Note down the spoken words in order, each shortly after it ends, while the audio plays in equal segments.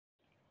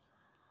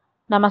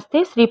నమస్తే.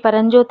 శ్రీ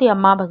పరంజ్యోతి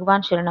అమ్మా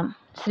భగవాన్ శరణం.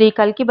 శ్రీ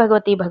కల్కి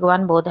భగవతి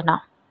భగవాన్ బోధన.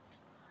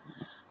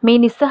 మీ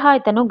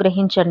నిస్సహాయతను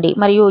గ్రహించండి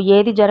మరియు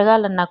ఏది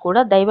జరగాలన్నా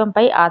కూడా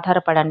దైవంపై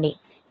ఆధారపడండి.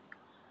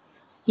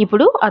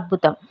 ఇప్పుడు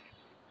అద్భుతం.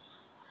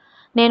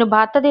 నేను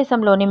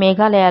భారతదేశంలోని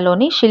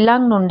మేఘాలయలోని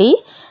షిల్లాంగ్ నుండి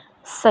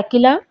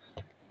సకిలా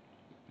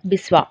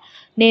బిస్వా.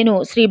 నేను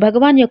శ్రీ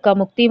భగవాన్ యొక్క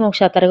ముక్తి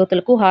మోక్ష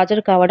తరగతులకు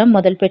హాజరు కావడం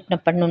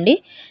మొదలుపెట్టినప్పటి నుండి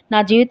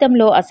నా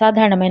జీవితంలో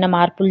అసాధారణమైన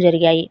మార్పులు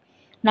జరిగాయి.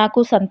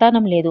 నాకు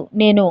సంతానం లేదు.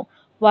 నేను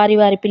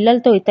వారి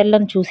పిల్లలతో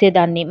ఇతరులను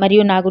చూసేదాన్ని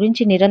మరియు నా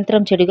గురించి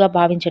నిరంతరం చెడుగా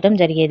భావించడం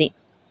జరిగేది.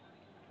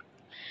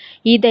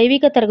 ఈ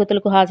దైవిక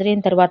తరగతులకు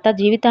హాజరైన తర్వాత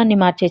జీవితాన్ని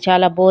మార్చే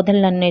చాలా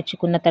బోధనలను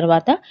నేర్చుకున్న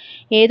తర్వాత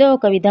ఏదో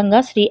ఒక విధంగా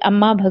శ్రీ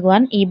అమ్మా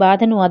భగవాన్ ఈ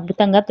బాధను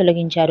అద్భుతంగా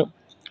తొలగించారు.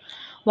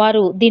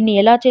 వారు దీన్ని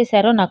ఎలా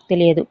చేశారో నాకు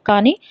తెలియదు,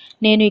 కానీ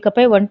నేను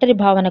ఇకపై ఒంటరి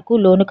భావనకు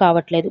లోను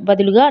కావట్లేదు.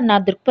 బదులుగా నా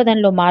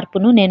దృక్పథంలో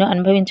మార్పును నేను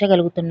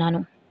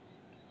అనుభవించగలుగుతున్నాను.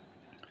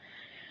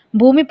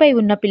 భూమిపై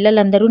ఉన్న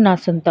పిల్లలందరూ నా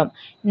సొంతం.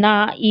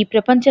 ఈ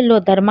ప్రపంచంలో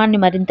ధర్మాన్ని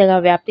మరింతగా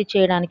వ్యాప్తి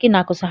చేయడానికి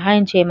నాకు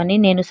సహాయం చేయమని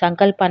నేను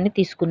సంకల్పాన్ని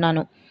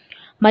తీసుకున్నాను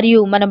మరియు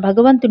మన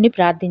భగవంతుణ్ణి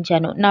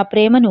ప్రార్థించాను. నా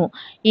ప్రేమను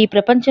ఈ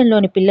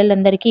ప్రపంచంలోని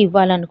పిల్లలందరికీ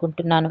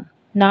ఇవ్వాలనుకుంటున్నాను.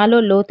 నాలో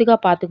లోతుగా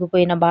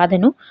పాతుకుపోయిన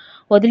బాధను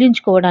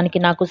వదిలించుకోవడానికి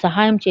నాకు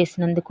సహాయం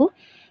చేసినందుకు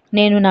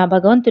నేను నా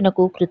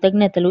భగవంతునకు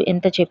కృతజ్ఞతలు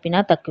ఎంత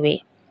చెప్పినా తక్కువే.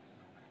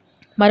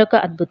 మరొక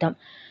అద్భుతం.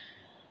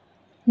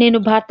 నేను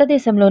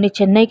భారతదేశంలోని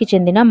చెన్నైకి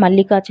చెందిన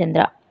మల్లికా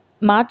చంద్ర.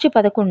 మార్చి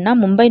 11న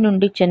ముంబై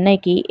నుండి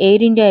చెన్నైకి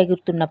ఎయిర్ ఇండియా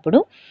ఎగురుతున్నప్పుడు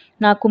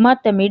నా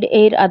కుమార్తె మిడ్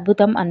ఎయిర్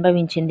అద్భుతం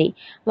అనుభవించింది.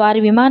 వారి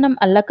విమానం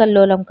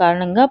అల్లకల్లోలం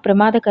కారణంగా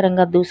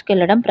ప్రమాదకరంగా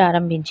దూసుకెళ్లడం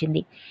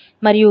ప్రారంభించింది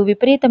మరియు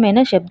విపరీతమైన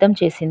శబ్దం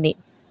చేసింది.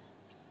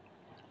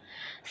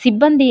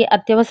 సిబ్బంది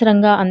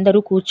అత్యవసరంగా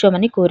అందరూ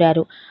కూర్చోమని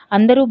కోరారు.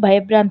 అందరూ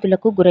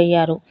భయభ్రాంతులకు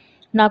గురయ్యారు.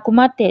 నా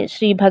కుమార్తె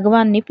శ్రీ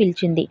భగవాన్ని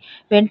పిలిచింది.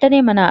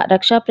 వెంటనే మన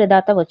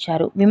రక్షాప్రదాత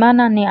వచ్చారు.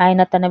 విమానాన్ని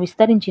ఆయన తన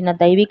విస్తరించిన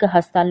దైవిక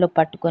హస్తాల్లో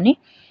పట్టుకొని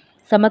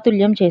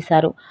సమతుల్యం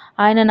చేశారు.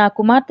 ఆయన నా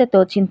కుమార్తెతో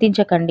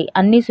చింతించకండి,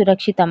 అన్నీ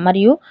సురక్షితం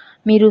మరియు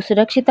మీరు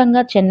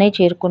సురక్షితంగా చెన్నై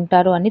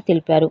చేరుకుంటారు అని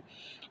తెలిపారు.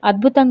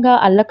 అద్భుతంగా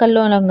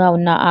అల్లకల్లోలంగా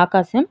ఉన్న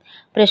ఆకాశం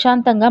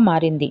ప్రశాంతంగా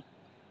మారింది.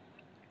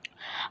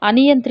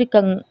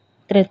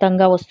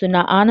 అనియంత్రితంగా వస్తున్న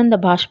ఆనంద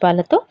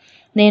బాష్పాలతో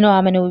నేను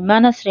ఆమెను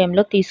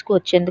విమానాశ్రయంలో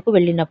తీసుకువచ్చేందుకు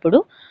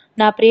వెళ్ళినప్పుడు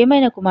నా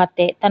ప్రియమైన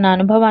కుమార్తె తన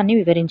అనుభవాన్ని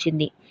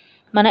వివరించింది.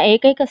 మన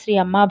ఏకైక శ్రీ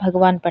అమ్మా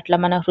భగవాన్ పట్ల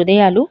మన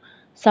హృదయాలు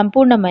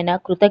సంపూర్ణమైన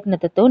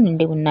కృతజ్ఞతతో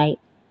నిండి ఉన్నాయి.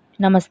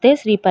 నమస్తే.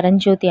 శ్రీ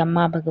పరంజ్యోతి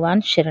అమ్మా భగవాన్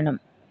శరణం.